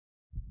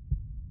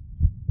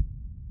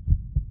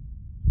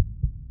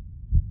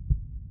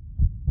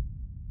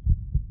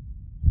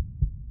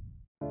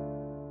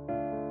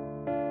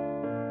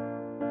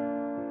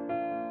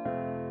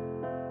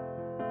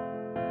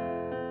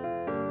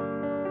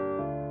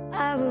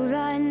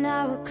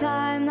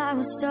climb, I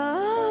will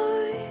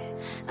soar.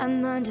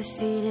 I'm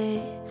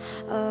undefeated,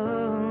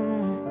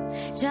 oh.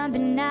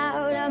 Jumping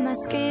out of my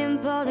skin,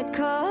 pull the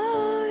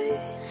cord.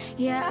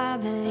 Yeah, I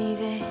believe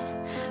it,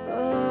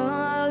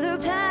 oh. The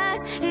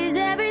past is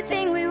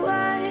everything we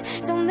were.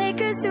 Don't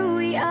make us who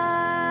we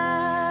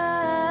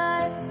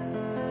are.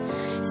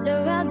 So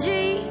I'll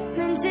dream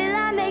until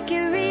I make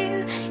it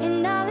real,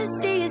 and all I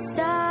see is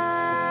stars.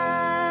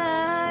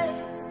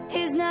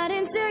 It's not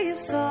until you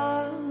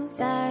fall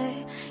that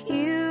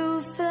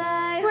you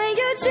fly. When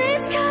your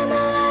dreams come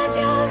alive,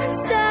 you're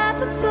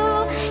unstoppable.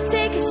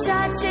 Take a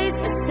shot, chase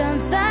the sun,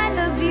 find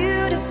the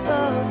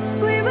beautiful.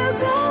 We will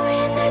go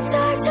in the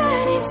dark,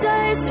 turning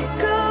dust to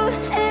gold,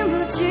 and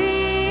we'll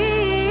dream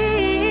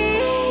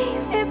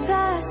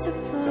impossible.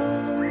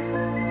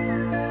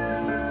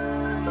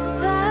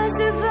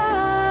 Possible.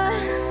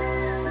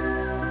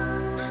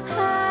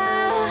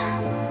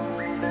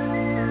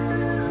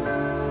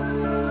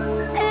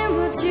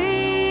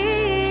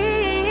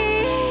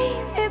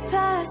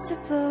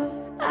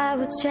 I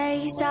will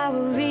chase, I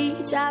will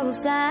reach, I will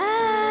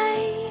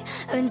fly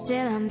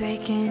until I'm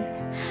breaking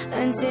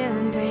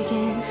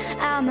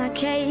out my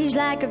cage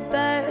like a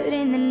bird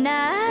in the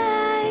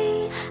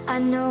night. I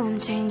know I'm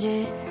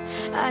changing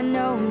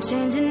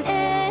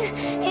it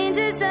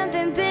into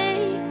something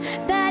big,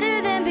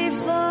 better than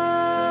before.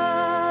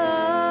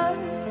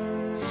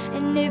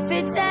 And if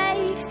it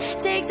takes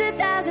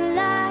 1,000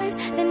 lives,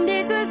 then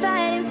it's worth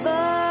fighting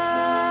for.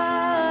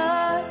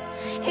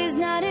 It's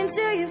not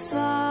until you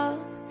fall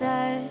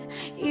that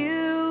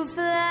you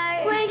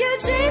fly. When your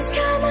dreams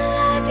come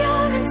alive,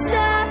 you're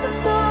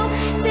unstoppable.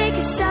 Take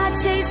a shot,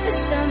 chase the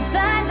sun,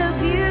 find the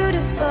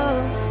beautiful.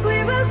 We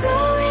will go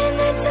in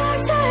the dark,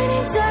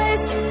 turning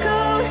dust to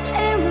gold,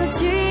 and we'll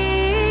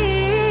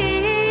dream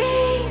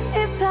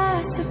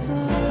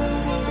impossible.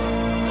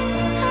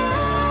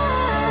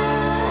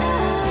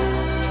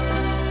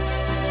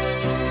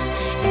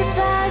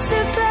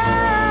 Impossible.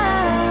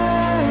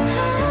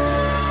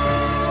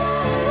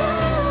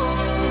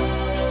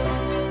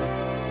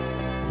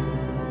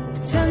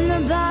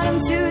 Bottom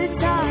to the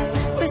top,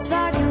 we're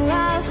sparking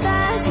wild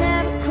fast.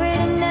 Never quit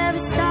and never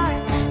stop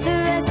the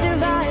rest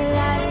of our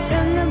lives.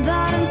 From the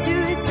bottom to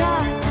the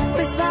top,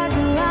 we're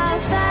sparking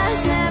wild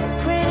fast. Never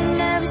quit and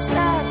never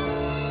stop.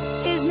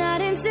 It's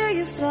not until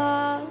you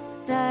fall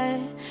that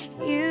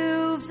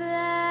you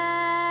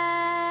fly.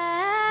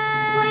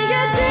 When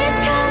your dreams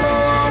come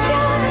alive,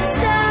 you're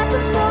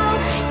unstoppable.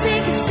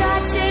 Take a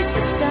shot, chase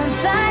the sun,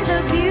 find the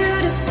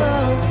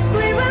beautiful.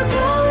 We will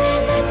go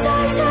in the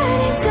dark,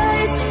 turning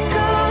dust to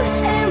gold,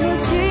 and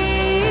we'll dream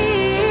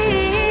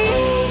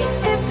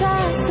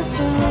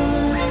impossible.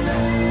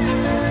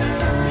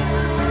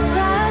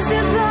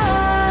 Possible.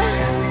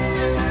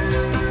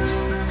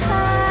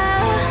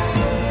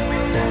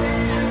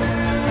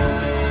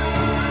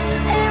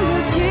 And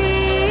we'll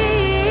dream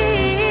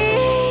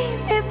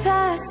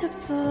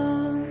impossible.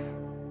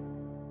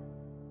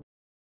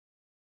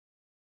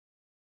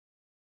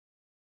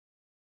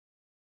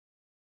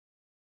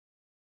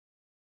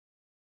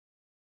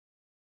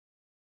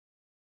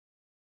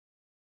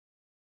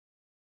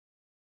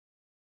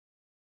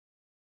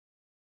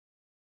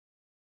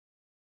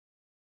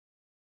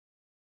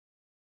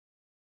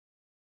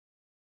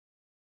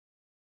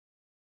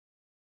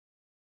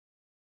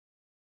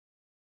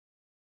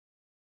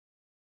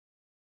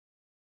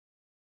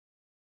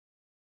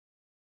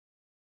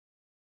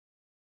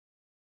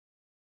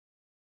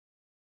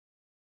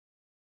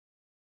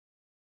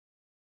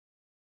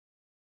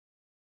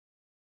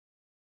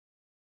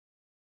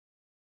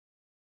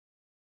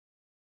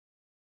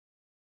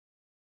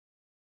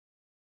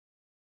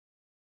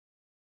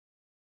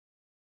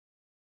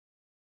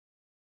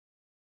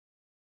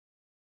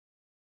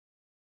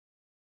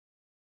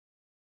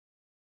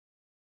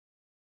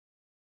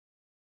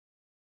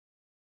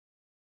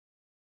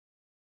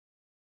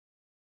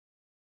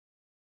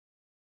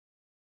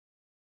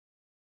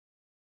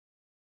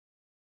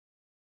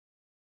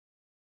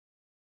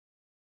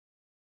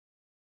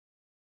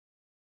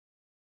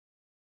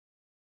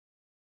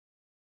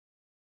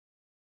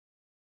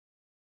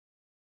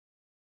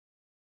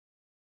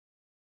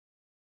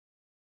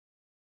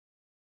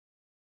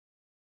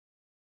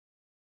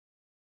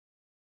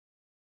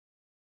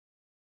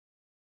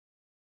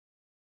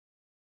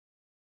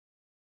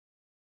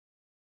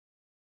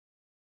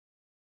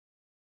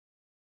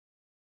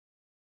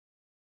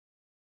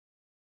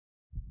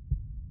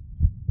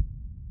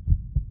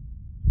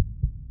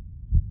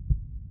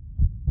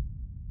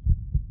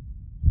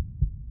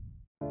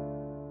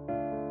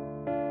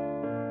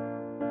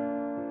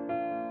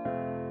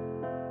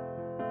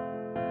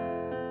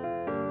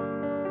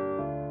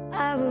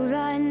 I will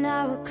run,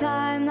 I will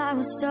climb, I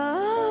will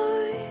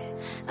soar.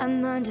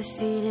 I'm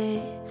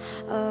undefeated,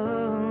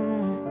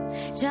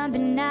 oh.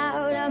 Jumping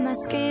out of my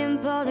skin,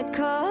 pull the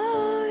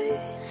cord.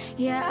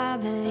 Yeah, I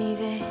believe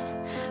it,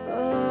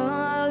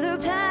 oh. The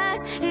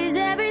past is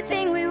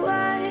everything we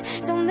were.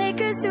 Don't make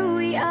us who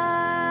we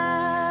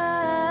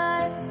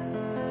are.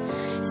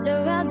 So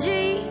I'll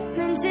dream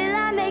until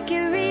I make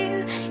it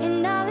real,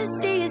 and all I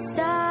see is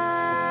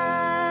stars.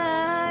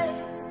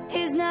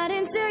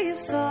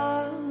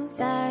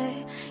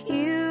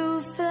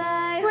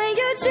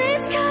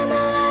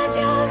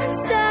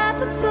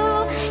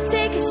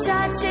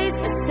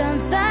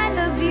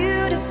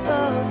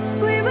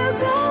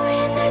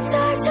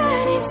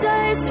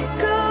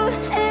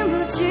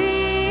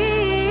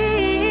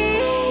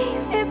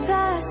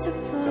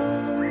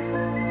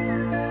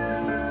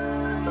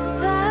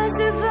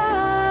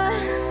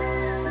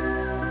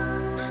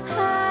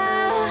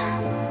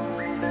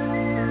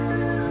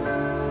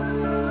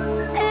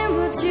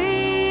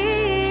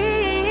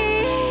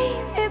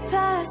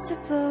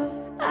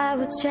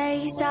 will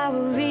chase, I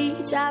will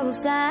reach, I will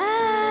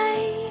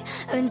fly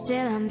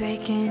until I'm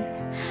breaking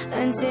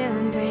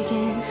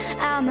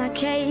out my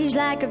cage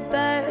like a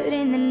bird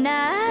in the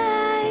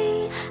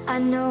night. I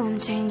know I'm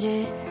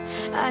changing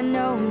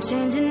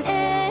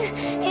it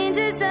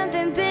into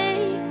something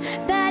big,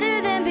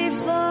 better than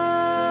before.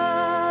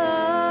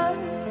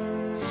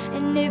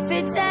 And if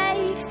it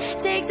takes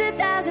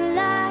 1,000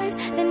 lives,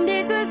 then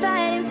it's worth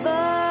fighting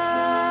for.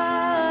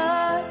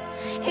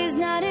 It's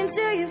not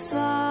until you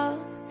fall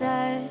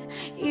that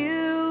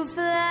you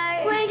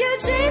fly. When your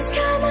dreams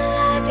come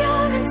alive,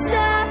 you're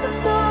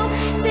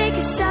unstoppable. Take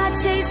a shot,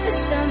 chase the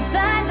sun,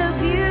 find